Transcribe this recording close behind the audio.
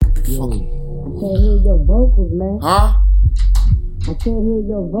Fucking. I can't hear your vocals, man. Huh? I can't hear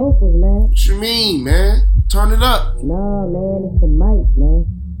your vocals, man. What you mean, man? Turn it up. Nah, man, it's the mic, man.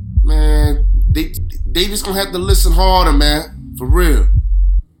 Man, they just gonna have to listen harder, man. For real.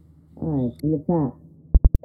 Alright, from the top.